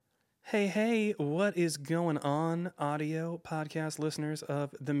Hey, hey, what is going on, audio podcast listeners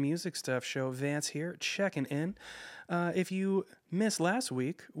of the Music Stuff Show? Vance here, checking in. If you missed last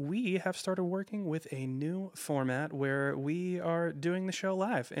week, we have started working with a new format where we are doing the show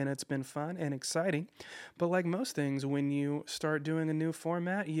live, and it's been fun and exciting. But like most things, when you start doing a new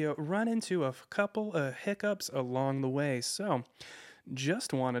format, you run into a couple of hiccups along the way. So,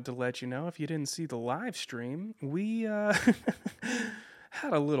 just wanted to let you know, if you didn't see the live stream, we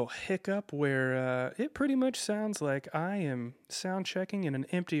had a little hiccup where it pretty much sounds like I am sound checking in an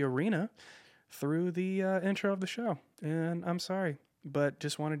empty arena through the intro of the show. And I'm sorry, but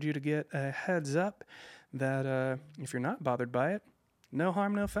just wanted you to get a heads up that if you're not bothered by it, no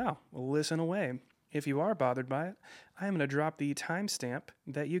harm, no foul. Listen away. If you are bothered by it, I am going to drop the timestamp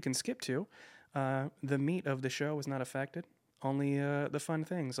that you can skip to. The meat of the show was not affected. Only the fun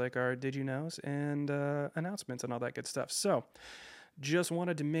things like our Did You Knows and announcements and all that good stuff. So, just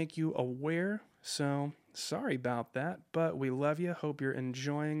wanted to make you aware. So, sorry about that, but we love you. Hope you're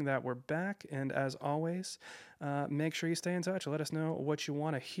enjoying that we're back. And as always, make sure you stay in touch. Let us know what you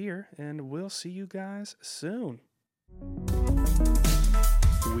want to hear, and we'll see you guys soon. We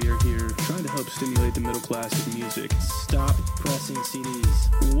are here trying to help stimulate the middle class with music. Stop pressing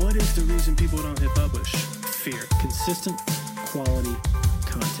CDs. What is the reason people don't hit publish? Fear. Consistent quality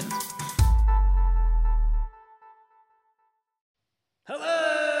content. Hello!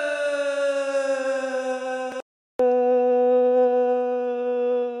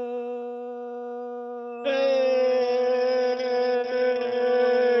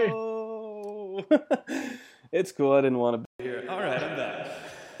 It's cool. I didn't want to be here. All right, I'm back.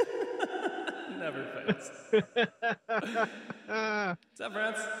 Never fails. What's up,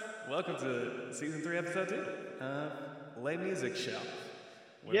 friends? Welcome to Season 3, Episode 2 of Lay Music Show.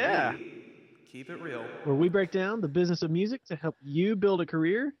 Where we keep it real. Where we break down the business of music to help you build a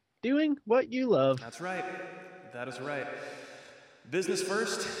career doing what you love. That's right. That is right. Business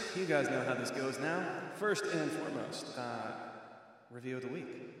first. You guys know how this goes now. First and foremost, review of the week.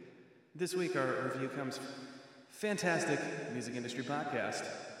 This week our review comes from fantastic music industry podcast.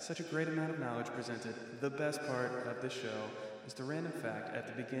 Such a great amount of knowledge presented. The best part of this show is the random fact at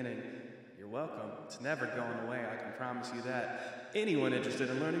the beginning. You're welcome. It's never going away, I can promise you that. Anyone interested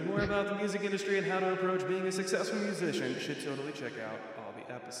in learning more about the music industry and how to approach being a successful musician should totally check out all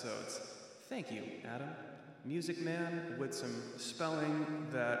the episodes. Thank you, Adam. Music Man with some spelling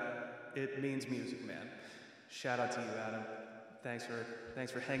that it means music man. Shout out to you, Adam. Thanks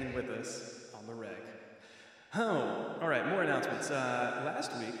for hanging with us on the reg. Oh, all right, more announcements.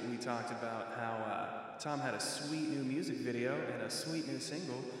 Last week we talked about how Tom had a sweet new music video and a sweet new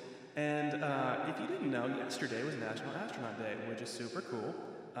single. And if you didn't know, yesterday was National Astronaut Day, which is super cool.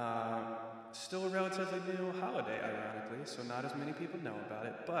 Still a relatively new holiday, ironically, so not as many people know about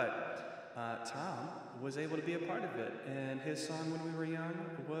it. But Tom was able to be a part of it, and his song When We Were Young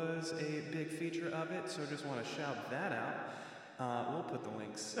was a big feature of it, so just want to shout that out. We'll put the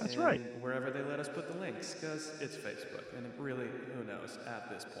links wherever they let us put the links, because it's Facebook, and really, who knows at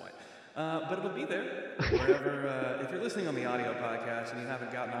this point. But it'll be there wherever. If you're listening on the audio podcast and you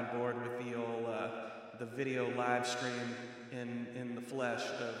haven't gotten on board with the old the video live stream in the flesh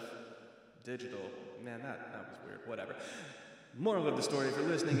of digital, man, that was weird. Whatever. Moral of the story: if you're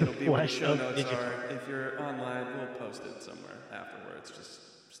listening, it'll be where the show notes are. If you're online, we'll post it somewhere afterwards. Just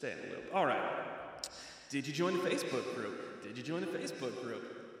stay in the loop. All right. Did you join the Facebook group? Did you join the Facebook group?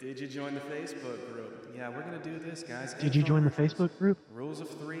 Did you join the Facebook group? Yeah, we're going to do this, guys. Did you join the Facebook group? Rules of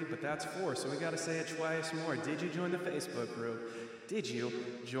 3, but that's 4, so we got to say it twice more. Did you join the Facebook group? Did you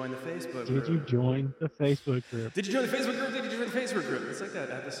join the Facebook group? Did you join the Facebook group? Did you join the Facebook group? Did you join the Facebook group? It's like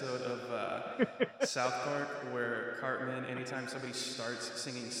that episode of South Park where Cartman, anytime somebody starts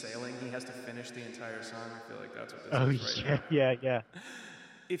singing Sailing, he has to finish the entire song. I feel like that's what this is right now. Yeah.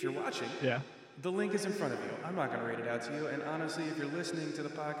 If you're watching... Yeah. The link is in front of you. I'm not going to read it out to you. And honestly, if you're listening to the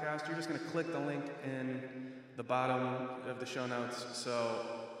podcast, you're just going to click the link in the bottom of the show notes. So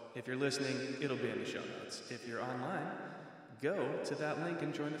if you're listening, it'll be in the show notes. If you're online, go to that link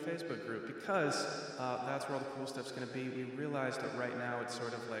and join the Facebook group, because that's where all the cool stuff's going to be. We realized that right now it's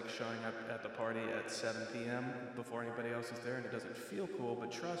sort of like showing up at the party at 7 p.m. before anybody else is there, and it doesn't feel cool.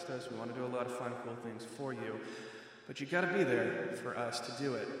 But trust us, we want to do a lot of fun, cool things for you. But you got to be there for us to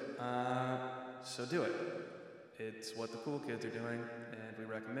do it. So do it. It's what the cool kids are doing, and we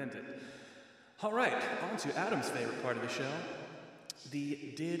recommend it. All right, on to Adam's favorite part of the show, the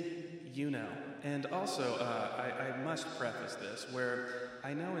Did You Know? And also, I must preface this, where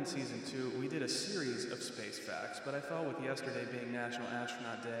I know in Season 2 we did a series of space facts, but I felt with yesterday being National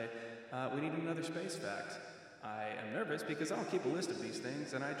Astronaut Day, we need another space fact. I am nervous because I don't keep a list of these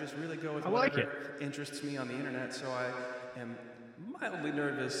things, and I just really go with I like whatever interests me on the internet. So I am mildly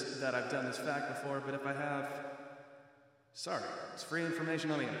nervous that I've done this fact before, but if I have, sorry, it's free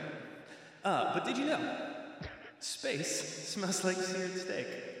information on the internet. But did you know space smells like seared steak?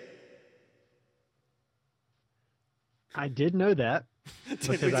 I did know that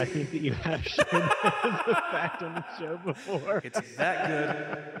because I think that you have shared that as a fact on the show before. It's that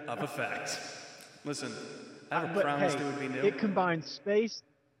good of a fact. Listen, I haven't promised it would be new. It combines space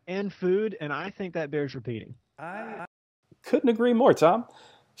and food, and I think that bears repeating. I couldn't agree more, Tom.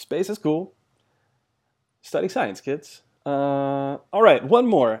 Space is cool. Study science, kids. All right, one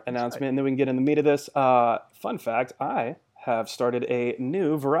more announcement, and then we can get in the meat of this. Fun fact, I have started a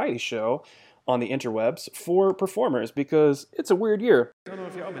new variety show on the interwebs for performers because it's a weird year. I don't know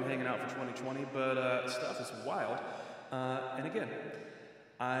if y'all been hanging out for 2020, but stuff is wild. And again,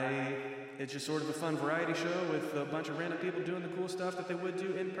 it's just sort of a fun variety show with a bunch of random people doing the cool stuff that they would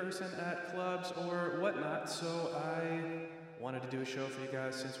do in person at clubs or whatnot. So I wanted to do a show for you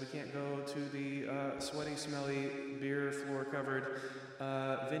guys since we can't go to the sweaty, smelly, beer floor-covered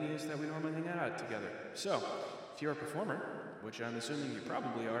venues that we normally hang out at together. So if you're a performer, which I'm assuming you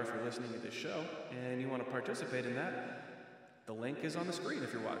probably are if you're listening to this show, and you want to participate in that, the link is on the screen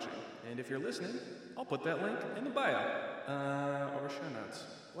if you're watching. And if you're listening, I'll put that link in the bio, or show notes,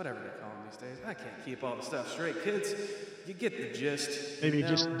 whatever they call them these days. I can't keep all the stuff straight, kids. You get the gist. Maybe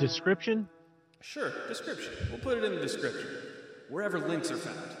just description? Sure, description. We'll put it in the description, wherever links are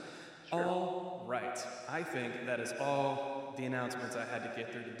found. Sure. All right. I think that is all the announcements I had to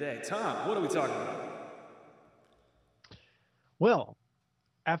get through today. Tom, what are we talking about? Well,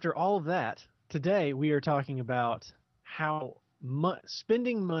 after all of that, today we are talking about how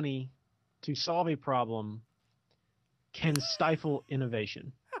spending money to solve a problem can stifle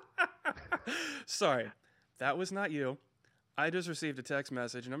innovation. Sorry, that was not you. I just received a text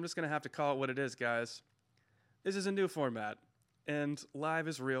message, and I'm just going to have to call it what it is, guys. This is a new format, and live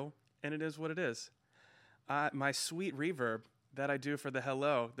is real, and it is what it is. My sweet reverb that I do for the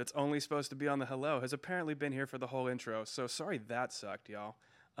hello, that's only supposed to be on the hello, has apparently been here for the whole intro. So sorry that sucked, y'all.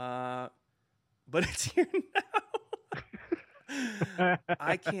 But it's here now.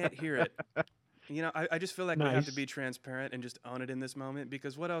 I can't hear it. You know, I just feel like we have to be transparent and just own it in this moment,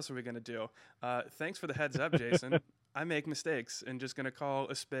 because what else are we going to do? Thanks for the heads up, Jason. I make mistakes and just going to call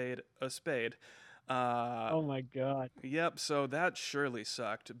a spade a spade. Oh my God. Yep, so that surely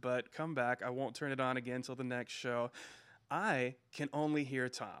sucked, but come back. I won't turn it on again until the next show. I can only hear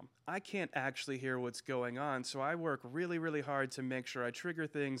Tom. I can't actually hear what's going on, so I work really, really hard to make sure I trigger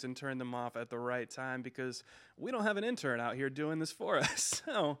things and turn them off at the right time, because we don't have an intern out here doing this for us.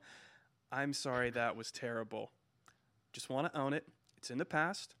 So I'm sorry that was terrible. Just want to own it. It's in the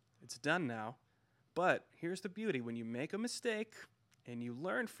past. It's done now. But here's the beauty. When you make a mistake and you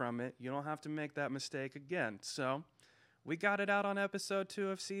learn from it, you don't have to make that mistake again. So we got it out on episode 2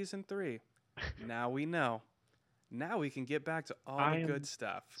 of season 3. Now we know. Now we can get back to all the good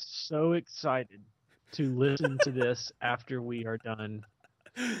stuff. So excited to listen to this after we are done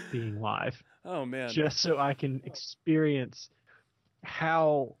being live. Oh man! Just so I can experience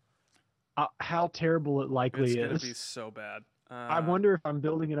how terrible it likely is. It's gonna be so bad. I wonder if I'm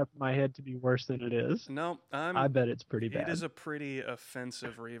building it up in my head to be worse than it is. No, I bet it's pretty bad. It is a pretty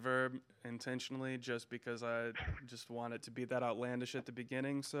offensive reverb intentionally, just because I just want it to be that outlandish at the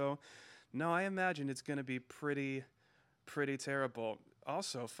beginning. So. No, I imagine it's going to be pretty terrible.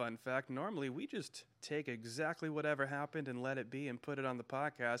 Also, fun fact, normally we just take exactly whatever happened and let it be and put it on the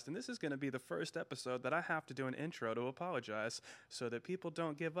podcast, and this is going to be the first episode that I have to do an intro to apologize so that people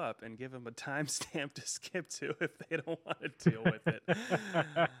don't give up and give them a timestamp to skip to if they don't want to deal with it.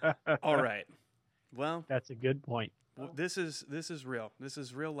 All right. Well, that's a good point. This is real. This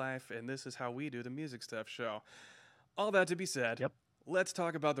is real life, and this is how we do the Music Stuff show. All that to be said. Yep. Let's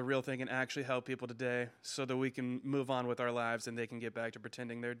talk about the real thing and actually help people today so that we can move on with our lives and they can get back to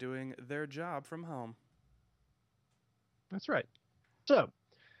pretending they're doing their job from home. That's right. So,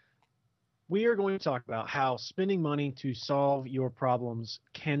 we are going to talk about how spending money to solve your problems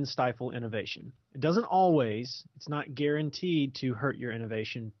can stifle innovation. It doesn't always, it's not guaranteed to hurt your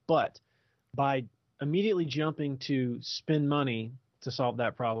innovation, but by immediately jumping to spend money to solve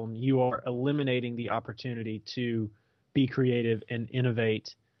that problem, you are eliminating the opportunity to be creative and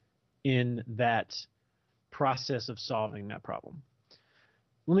innovate in that process of solving that problem.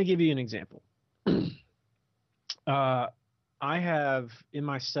 Let me give you an example. I have in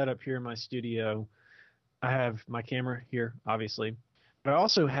my setup here in my studio, I have my camera here, obviously, but I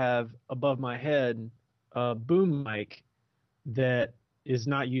also have above my head a boom mic that is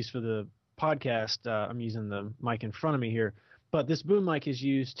not used for the podcast, I'm using the mic in front of me here, but this boom mic is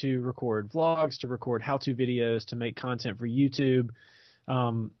used to record vlogs, to record how-to videos, to make content for YouTube,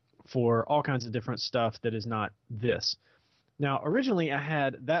 for all kinds of different stuff that is not this. Now, originally, I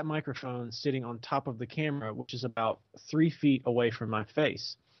had that microphone sitting on top of the camera, which is about 3 feet away from my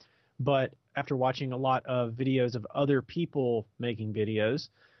face. But after watching a lot of videos of other people making videos,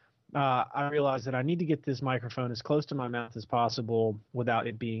 I realized that I need to get this microphone as close to my mouth as possible without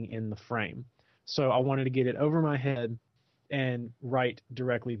it being in the frame. So I wanted to get it over my head and right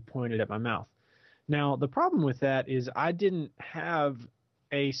directly pointed at my mouth. Now, the problem with that is I didn't have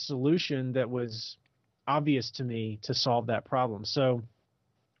a solution that was obvious to me to solve that problem. So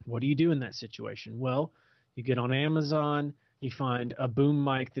what do you do in that situation? Well, you get on Amazon, you find a boom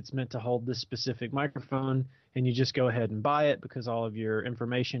mic that's meant to hold this specific microphone, and you just go ahead and buy it because all of your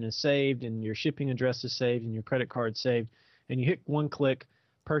information is saved and your shipping address is saved and your credit card saved. And you hit one click,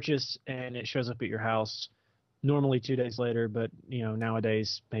 purchase, and it shows up at your house normally 2 days later, but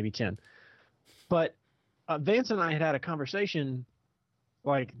nowadays maybe 10. But Vance and I had a conversation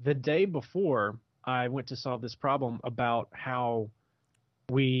like the day before I went to solve this problem about how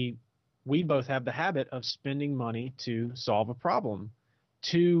we both have the habit of spending money to solve a problem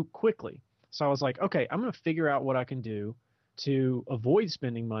too quickly. So I was like, okay, I'm going to figure out what I can do to avoid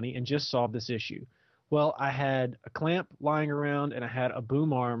spending money and just solve this issue. Well, I had a clamp lying around and I had a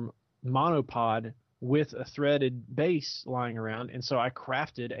boom arm monopod with a threaded base lying around. And so I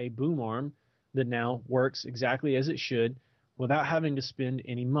crafted a boom arm that now works exactly as it should without having to spend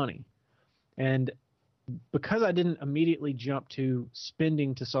any money. And because I didn't immediately jump to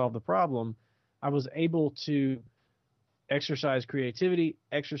spending to solve the problem, I was able to exercise creativity,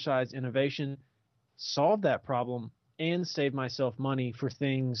 exercise innovation, solve that problem, and save myself money for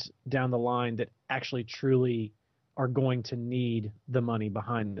things down the line that actually truly are going to need the money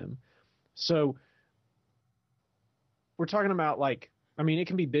behind them. So we're talking about it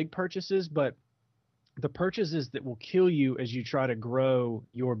can be big purchases, but the purchases that will kill you as you try to grow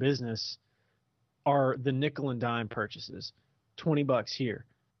your business are the nickel and dime purchases. $20 here,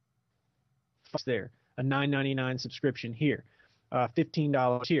 there, a $9.99 subscription here,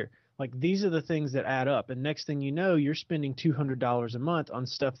 $15 here. Like, these are the things that add up. And next thing you know, you're spending $200 a month on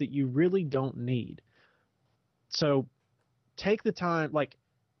stuff that you really don't need. So take the time,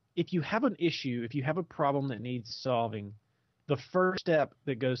 if you have an issue, if you have a problem that needs solving, the first step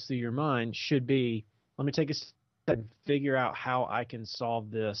that goes through your mind should be, let me take a step and figure out how I can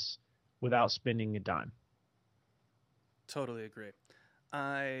solve this without spending a dime. Totally agree.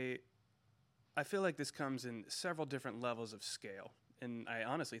 I feel like this comes in several different levels of scale, and I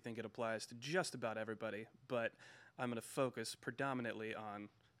honestly think it applies to just about everybody, but I'm going to focus predominantly on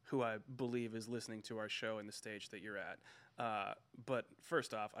who I believe is listening to our show and the stage that you're at. But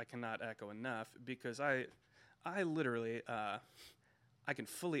first off, I cannot echo enough because I literally, I can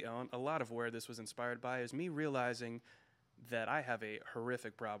fully own a lot of where this was inspired by is me realizing that I have a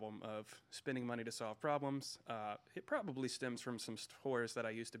horrific problem of spending money to solve problems. It probably stems from some stores that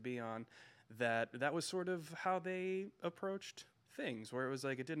I used to be on that was sort of how they approached things, where it was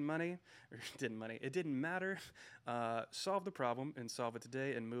like it didn't matter. Solve the problem and solve it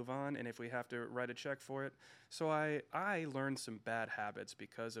today and move on, and if we have to write a check for it. So I learned some bad habits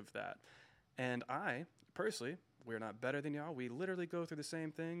because of that. And I, personally, we're not better than y'all. We literally go through the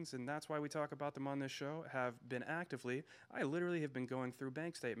same things, and that's why we talk about them on this show. I literally have been going through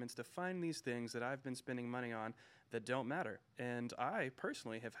bank statements to find these things that I've been spending money on that don't matter. And I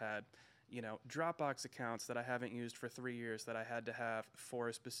personally have had, Dropbox accounts that I haven't used for 3 years that I had to have for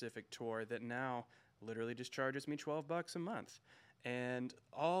a specific tour that now literally just charges me $12 a month. And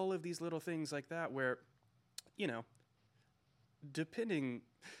all of these little things like that where, depending...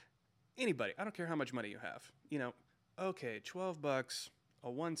 Anybody, I don't care how much money you have, okay, $12, a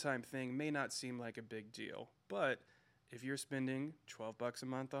one-time thing may not seem like a big deal, but if you're spending $12 a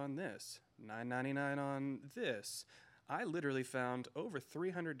month on this, $9.99 on this, I literally found over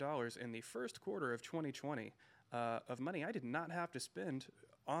 $300 in the first quarter of 2020 of money I did not have to spend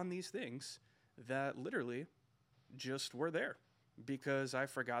on these things that literally just were there because I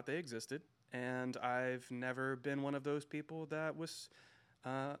forgot they existed, and I've never been one of those people that was...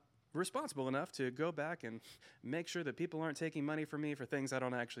 responsible enough to go back and make sure that people aren't taking money from me for things I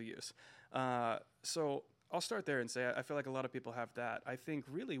don't actually use. So I'll start there and say I feel like a lot of people have that. I think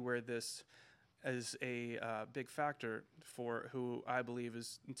really where this is a big factor for who I believe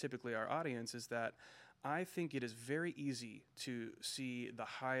is typically our audience is that I think it is very easy to see the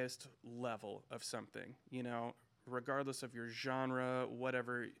highest level of something, regardless of your genre,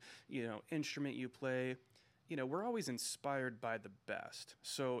 whatever, instrument you play. we're always inspired by the best.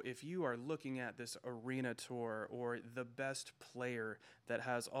 So if you are looking at this arena tour or the best player that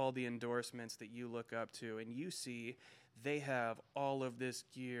has all the endorsements that you look up to, and you see they have all of this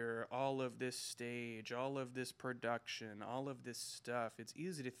gear, all of this stage, all of this production, all of this stuff, it's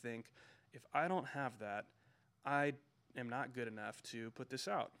easy to think, if I don't have that, I am not good enough to put this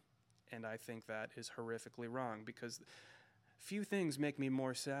out. And I think that is horrifically wrong, because few things make me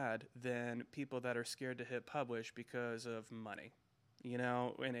more sad than people that are scared to hit publish because of money. In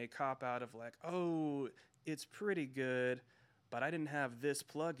a cop out of like, oh, it's pretty good, but I didn't have this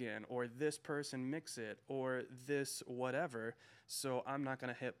plugin or this person mix it or this whatever, so I'm not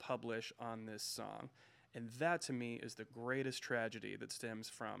going to hit publish on this song. And that to me is the greatest tragedy that stems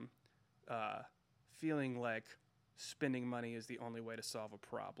from feeling like spending money is the only way to solve a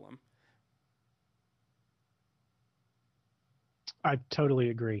problem. I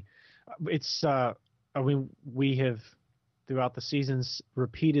totally agree. It's we have throughout the seasons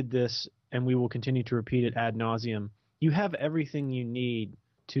repeated this, and we will continue to repeat it ad nauseum. You have everything you need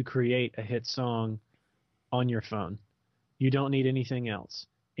to create a hit song on your phone. You don't need anything else.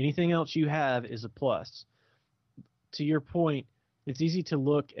 Anything else you have is a plus. To your point, it's easy to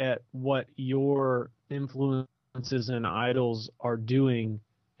look at what your influences and idols are doing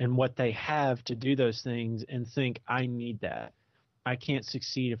and what they have to do those things and think, I need that. I can't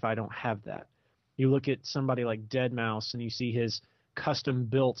succeed if I don't have that. You look at somebody like Deadmau5 and you see his custom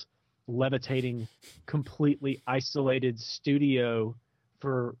built, levitating, completely isolated studio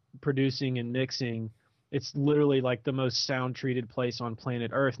for producing and mixing. It's literally like the most sound treated place on planet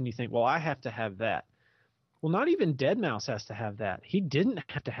Earth. And you think, well, I have to have that. Well, not even Deadmau5 has to have that. He didn't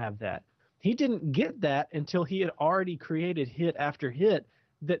have to have that. He didn't get that until he had already created hit after hit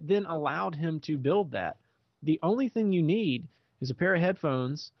that then allowed him to build that. The only thing you need is a pair of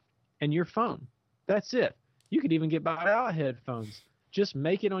headphones and your phone. That's it. You could even get by without headphones. Just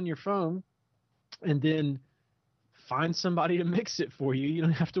make it on your phone and then find somebody to mix it for you. You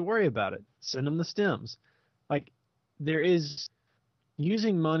don't have to worry about it. Send them the stems. Like, there is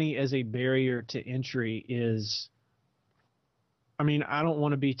using money as a barrier to entry is, I mean, I don't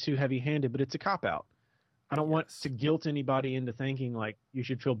want to be too heavy-handed, but it's a cop-out. I don't want to guilt anybody into thinking like you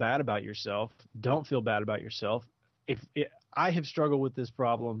should feel bad about yourself. Don't feel bad about yourself. I have struggled with this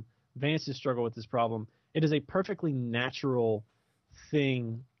problem. Vance has struggled with this problem. It is a perfectly natural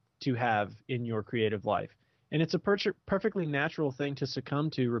thing to have in your creative life. And it's a perfectly natural thing to succumb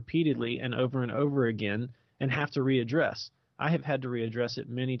to repeatedly and over again and have to readdress. I have had to readdress it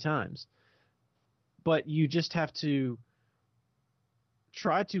many times. But you just have to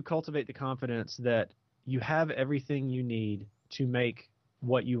try to cultivate the confidence that you have everything you need to make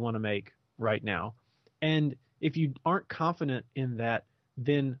what you want to make right now. And if you aren't confident in that,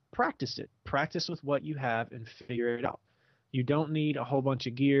 then practice it. Practice with what you have and figure it out. You don't need a whole bunch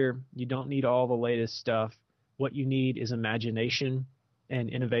of gear. You don't need all the latest stuff. What you need is imagination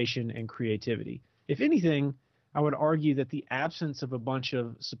and innovation and creativity. If anything, I would argue that the absence of a bunch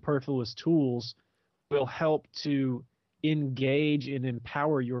of superfluous tools will help to engage and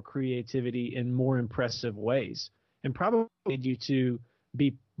empower your creativity in more impressive ways and probably lead you to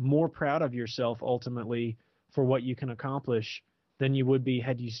be more proud of yourself ultimately for what you can accomplish than you would be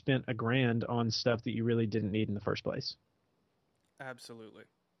had you spent $1,000 on stuff that you really didn't need in the first place. Absolutely.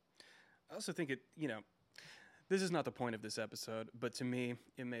 I also think this is not the point of this episode, but to me,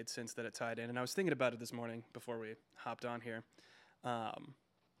 it made sense that it tied in. And I was thinking about it this morning before we hopped on here.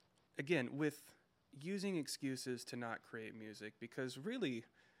 Again, with using excuses to not create music, because really,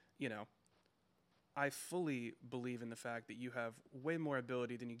 I fully believe in the fact that you have way more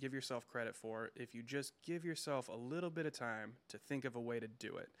ability than you give yourself credit for if you just give yourself a little bit of time to think of a way to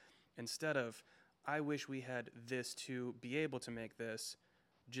do it. Instead of, I wish we had this to be able to make this,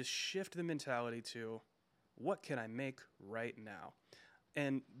 just shift the mentality to, what can I make right now?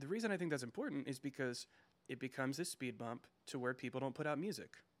 And the reason I think that's important is because it becomes a speed bump to where people don't put out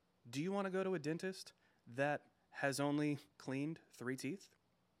music. Do you want to go to a dentist that has only cleaned 3 teeth?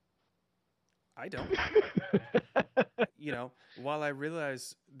 I don't. While I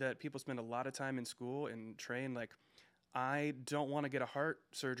realize that people spend a lot of time in school and train, like, I don't want to get a heart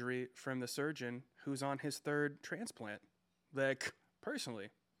surgery from the surgeon who's on his 3rd transplant. Like, personally,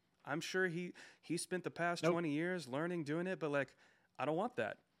 I'm sure he spent the past 20 years learning, doing it, but, like, I don't want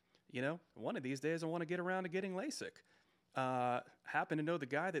that. One of these days I want to get around to getting LASIK. Happen to know the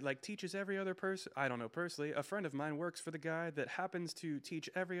guy that, like, teaches every other person. I don't know personally. A friend of mine works for the guy that happens to teach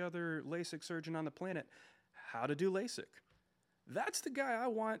every other LASIK surgeon on the planet how to do LASIK. That's the guy I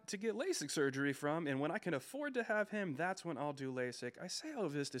want to get LASIK surgery from, and when I can afford to have him, that's when I'll do LASIK. I say all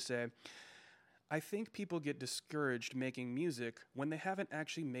of this to say, I think people get discouraged making music when they haven't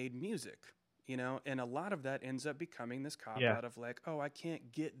actually made music, you know? And a lot of that ends up becoming this cop Yeah. out of like, oh, I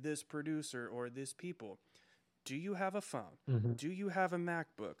can't get this producer or this people. Do you have a phone? Hmm. Do you have a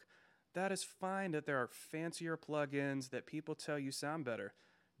MacBook? That is fine that there are fancier plugins that people tell you sound better.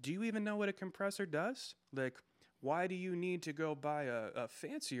 Do you even know what a compressor does? Like, why do you need to go buy a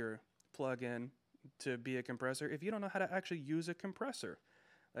fancier plugin to be a compressor if you don't know how to actually use a compressor?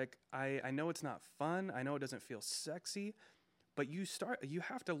 Like, I know it's not fun. I know it doesn't feel sexy, but you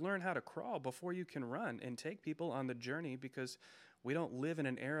have to learn how to crawl before you can run and take people on the journey because we don't live in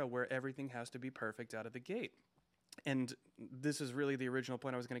an era where everything has to be perfect out of the gate. And this is really the original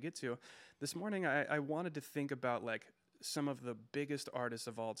point I was going to get to. This morning, I wanted to think about like some of the biggest artists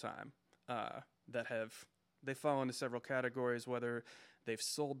of all time that they fall into several categories, whether they've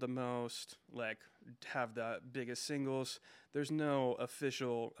sold the most, like have the biggest singles. There's no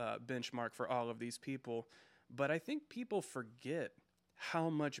official benchmark for all of these people, but I think people forget how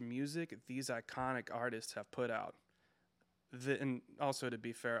much music these iconic artists have put out. And also, to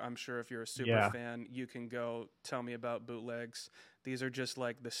be fair, I'm sure if you're a super Yeah. fan, you can go tell me about bootlegs. These are just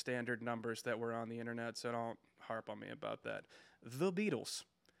like the standard numbers that were on the internet, so don't harp on me about that. The Beatles.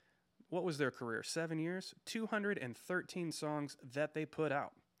 What was their career? 7 years? 213 songs that they put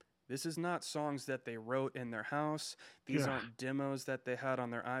out. This is not songs that they wrote in their house. These Yeah. aren't demos that they had on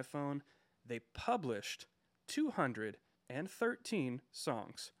their iPhone. They published 213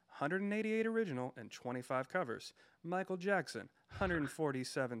 songs, 188 original and 25 covers. Michael Jackson,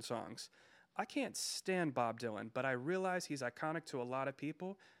 147 songs. I can't stand Bob Dylan, but I realize he's iconic to a lot of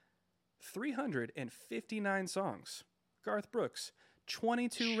people. 359 songs. Garth Brooks,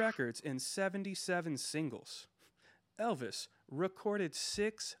 22 records and 77 singles. Elvis recorded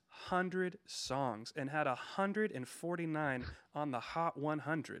 600 songs and had 149 on the Hot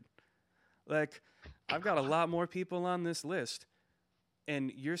 100. Like, I've got a lot more people on this list.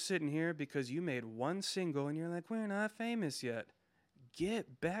 And you're sitting here because you made one single and you're like, we're not famous yet.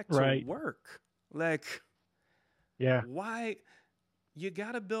 Get back to Right. work. Like, Yeah. why? You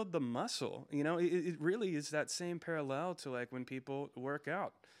got to build the muscle. You know, it really is that same parallel to like when people work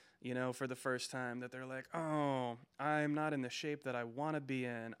out, you know, for the first time that they're like, oh, I'm not in the shape that I want to be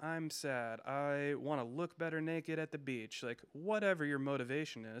in. I'm sad. I want to look better naked at the beach. Like, whatever your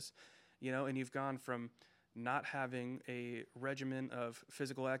motivation is, you know, and you've gone from not having a regimen of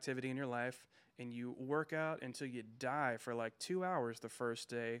physical activity in your life and you work out until you die for like 2 hours the first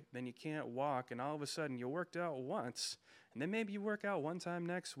day, then you can't walk, and all of a sudden you worked out once, and then maybe you work out one time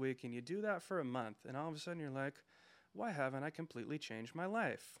next week and you do that for a month, and all of a sudden you're like, why haven't I completely changed my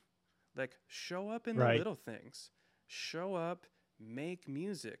life? Like, show up in the Right. little things. Show up, make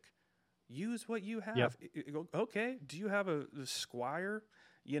music. Use what you Yep. have. Okay, do you have a Squire,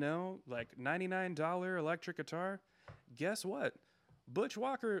 you know, like $99 electric guitar? Guess what? Butch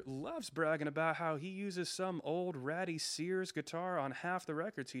Walker loves bragging about how he uses some old ratty Sears guitar on half the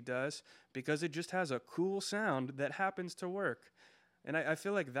records he does because it just has a cool sound that happens to work. And I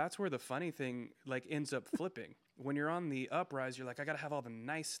feel like that's where the funny thing like ends up flipping. When you're on the uprise, you're like, I gotta have all the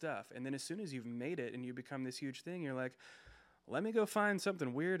nice stuff. And then as soon as you've made it and you become this huge thing, you're like, let me go find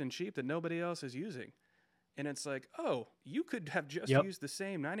something weird and cheap that nobody else is using. And it's like, oh, you could have just Yep. used the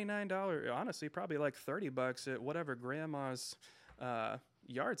same $99, honestly, probably like $30 at whatever grandma's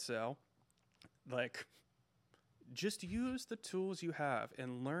yard sale. Like, just use the tools you have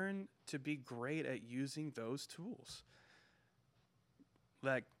and learn to be great at using those tools.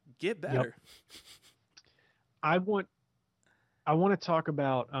 Like, get Yep. better. I want I want to talk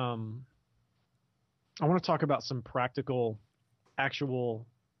about I want to talk about some practical, actual,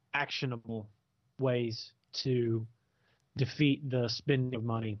 actionable ways to defeat the spending of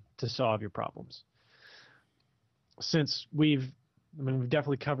money to solve your problems. Since we've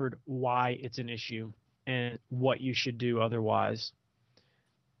definitely covered why it's an issue and what you should do otherwise.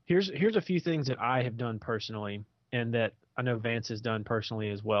 Here's a few things that I have done personally and that I know Vance has done personally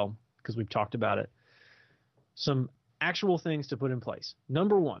as well because we've talked about it. Some actual things to put in place.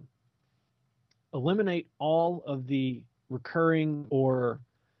 Number one, eliminate all of the recurring or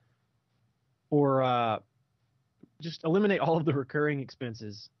just eliminate all of the recurring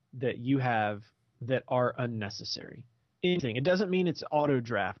expenses that you have that are unnecessary. Anything. It doesn't mean it's auto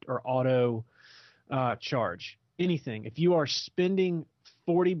draft or auto charge. Anything. If you are spending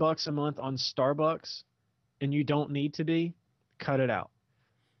 $40 a month on Starbucks and you don't need to be, cut it out.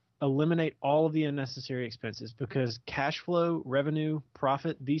 Eliminate all of the unnecessary expenses because cash flow, revenue,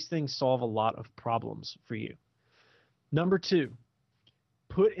 profit, these things solve a lot of problems for you. Number two,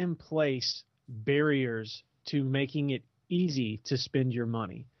 put in place barriers to making it easy to spend your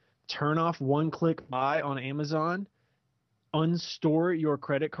money. turn off one-click buy on Amazon, unstore your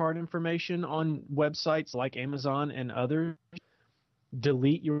credit card information on websites like Amazon and others,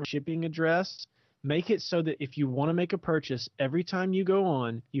 delete your shipping address, make it so that if you want to make a purchase, every time you go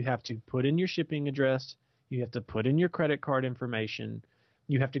on, you have to put in your shipping address, you have to put in your credit card information,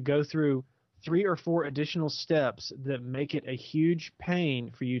 you have to go through 3 or 4 additional steps that make it a huge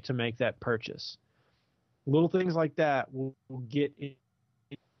pain for you to make that purchase. Little things like that will get in.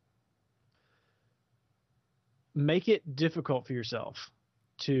 Make it difficult for yourself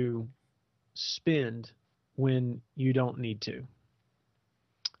to spend when you don't need to.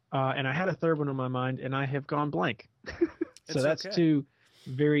 And I had a third one on my mind, and I have gone blank. So that's okay. 2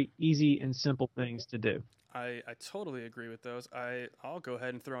 very easy and simple things to do. I totally agree with those. I'll go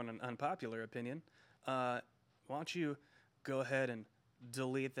ahead and throw in an unpopular opinion. Why don't you go ahead and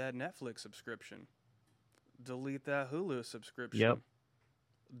delete that Netflix subscription? Delete that Hulu subscription. Yep.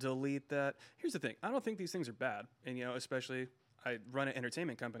 Delete that. Here's the thing. I don't think these things are bad. And, especially I run an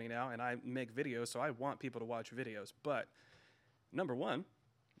entertainment company now and I make videos, so I want people to watch videos. But number one,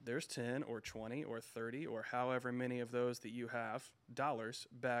 there's 10 or 20 or 30 or however many of those that you have dollars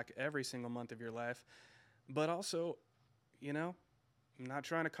back every single month of your life. But also, I'm not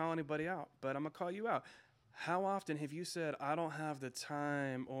trying to call anybody out, but I'm going to call you out. How often have you said, I don't have the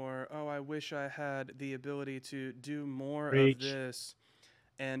time, or, oh, I wish I had the ability to do more of this?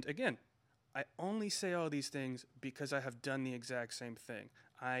 And again, I only say all these things because I have done the exact same thing.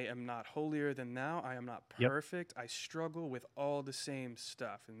 I am not holier than thou. I am not perfect. Yep. I struggle with all the same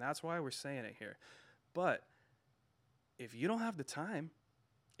stuff, and that's why we're saying it here. But if you don't have the time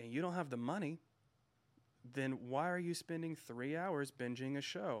and you don't have the money, then why are you spending 3 hours binging a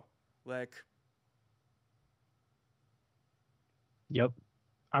show? Yep.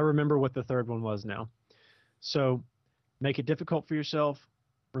 I remember what the third one was now. So make it difficult for yourself,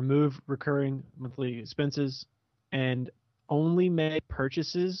 remove recurring monthly expenses, and only make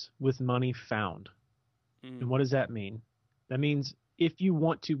purchases with money found. And what does that mean? That means if you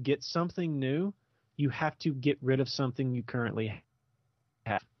want to get something new, you have to get rid of something you currently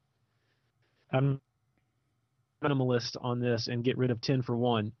have. I'm minimalist on this and get rid of 10 for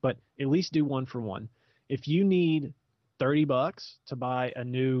 1, but at least do 1 for 1. If you need $30 to buy a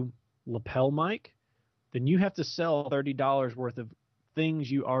new lapel mic, then you have to sell $30 worth of things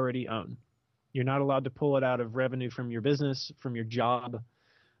you already own. You're not allowed to pull it out of revenue from your business, from your job,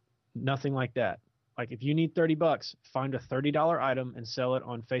 nothing like that. Like if you need $30, find a $30 item and sell it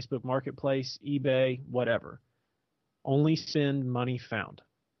on Facebook Marketplace, eBay, whatever. Only spend money found.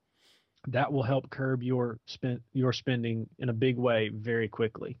 That will help curb your spending in a big way very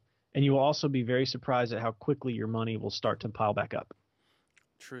quickly. And you will also be very surprised at how quickly your money will start to pile back up.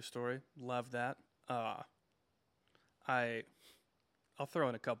 True story. Love that. I'll throw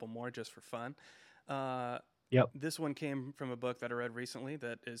in a couple more just for fun. Yep. This one came from a book that I read recently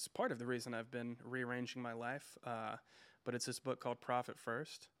that is part of the reason I've been rearranging my life. But it's this book called Profit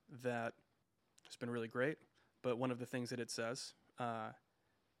First that has been really great. But one of the things that it says,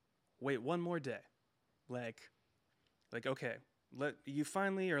 wait one more day. Like, okay, you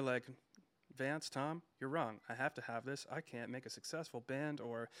finally are like, Vance, Tom, you're wrong. I have to have this. I can't make a successful band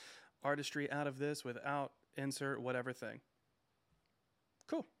or artistry out of this without insert whatever thing.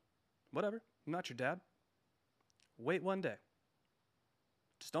 Cool. Whatever. I'm not your dad. Wait one day.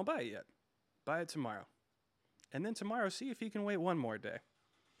 Just don't buy it yet. Buy it tomorrow. And then tomorrow, see if you can wait one more day.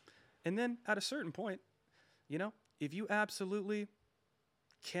 And then at a certain point, if you absolutely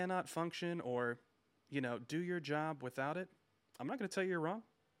cannot function or, do your job without it, I'm not going to tell you you're wrong,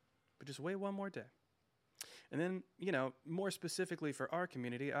 but just wait one more day. And then, more specifically for our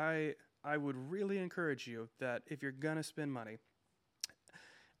community, I would really encourage you that if you're going to spend money,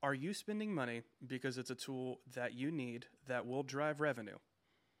 are you spending money because it's a tool that you need that will drive revenue?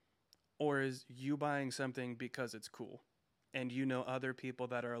 Or is you buying something because it's cool and other people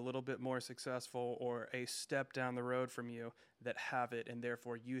that are a little bit more successful or a step down the road from you that have it, and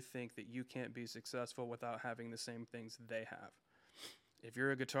therefore you think that you can't be successful without having the same things they have? If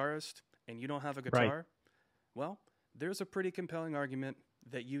you're a guitarist and you don't have a guitar, well, there's a pretty compelling argument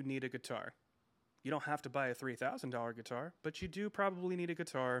that you need a guitar. You don't have to buy a $3,000 guitar, but you do probably need a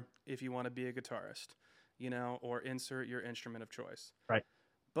guitar if you want to be a guitarist, or insert your instrument of choice. Right.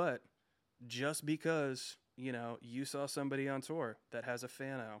 But just because, you saw somebody on tour that has a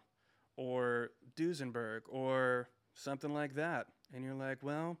Fano or Duesenberg or something like that, and you're like,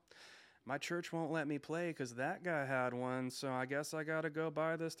 well, my church won't let me play because that guy had one, so I guess I got to go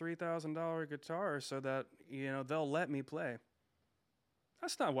buy this $3,000 guitar so that, they'll let me play.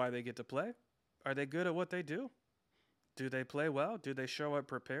 That's not why they get to play. Are they good at what they do? Do they play well? Do they show up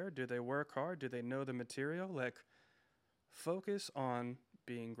prepared? Do they work hard? Do they know the material? Like, focus on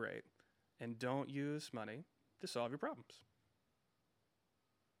being great and don't use money to solve your problems.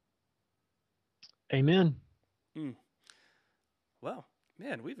 Amen. Well,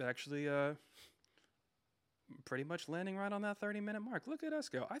 man, we've actually pretty much landing right on that 30-minute mark. Look at us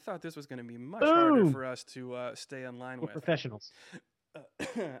go. I thought this was going to be much harder for us to stay in line We're with. professionals.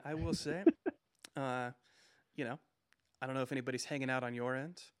 I will say, you know, I don't know if anybody's hanging out on your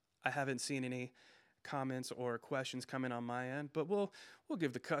end. I haven't seen any comments or questions come in on my end, but we'll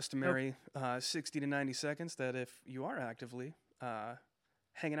give the customary 60 to 90 seconds that if you are actively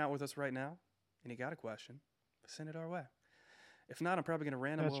hanging out with us right now and you got a question, send it our way. If not, I'm probably going to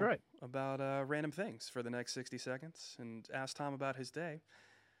ramble about random things for the next 60 seconds and ask Tom about his day,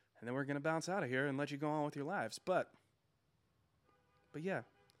 and then we're going to bounce out of here and let you go on with your lives. But yeah,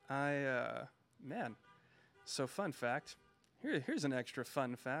 man, so fun fact. Here's an extra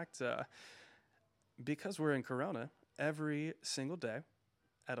fun fact. Because we're in Corona, every single day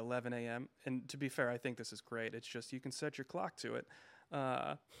at 11 a.m., and to be fair, I think this is great. It's just you can set your clock to it.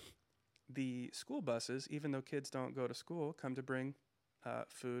 The school buses, even though kids don't go to school, come to bring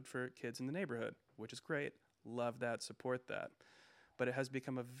food for kids in the neighborhood, which is great. Love that, support that. But it has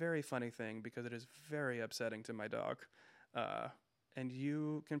become a very funny thing because it is very upsetting to my dog. And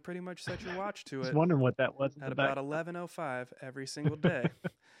you can pretty much set your watch to it. I was wondering what that was. At about 11:05 every single day,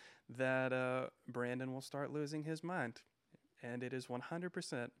 that Brandon will start losing his mind. And it is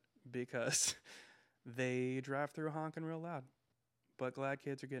 100% because they drive through honking real loud. But glad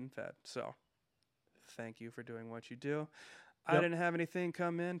kids are getting fed. So thank you for doing what you do. I didn't have anything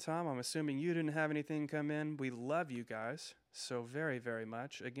come in, Tom. I'm assuming you didn't have anything come in. We love you guys so very, very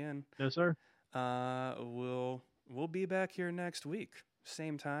much. Again, no, sir. We'll be back here next week.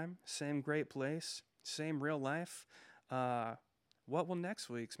 Same time, same great place, same real life. What will next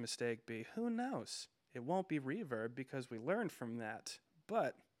week's mistake be? Who knows? It won't be reverb because we learned from that.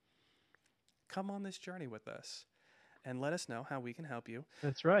 But come on this journey with us and let us know how we can help you.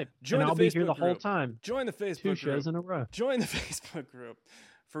 That's right. Join and the I'll be Facebook here the group. whole time. Join the Facebook 2 group. shows in a row. Join the Facebook group.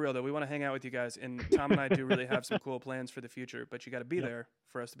 For real, though, we want to hang out with you guys. And Tom and I do really have some cool plans for the future, but you got to be there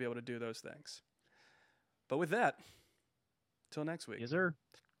for us to be able to do those things. But with that, till next week. Yes, sir.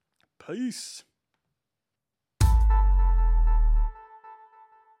 Peace.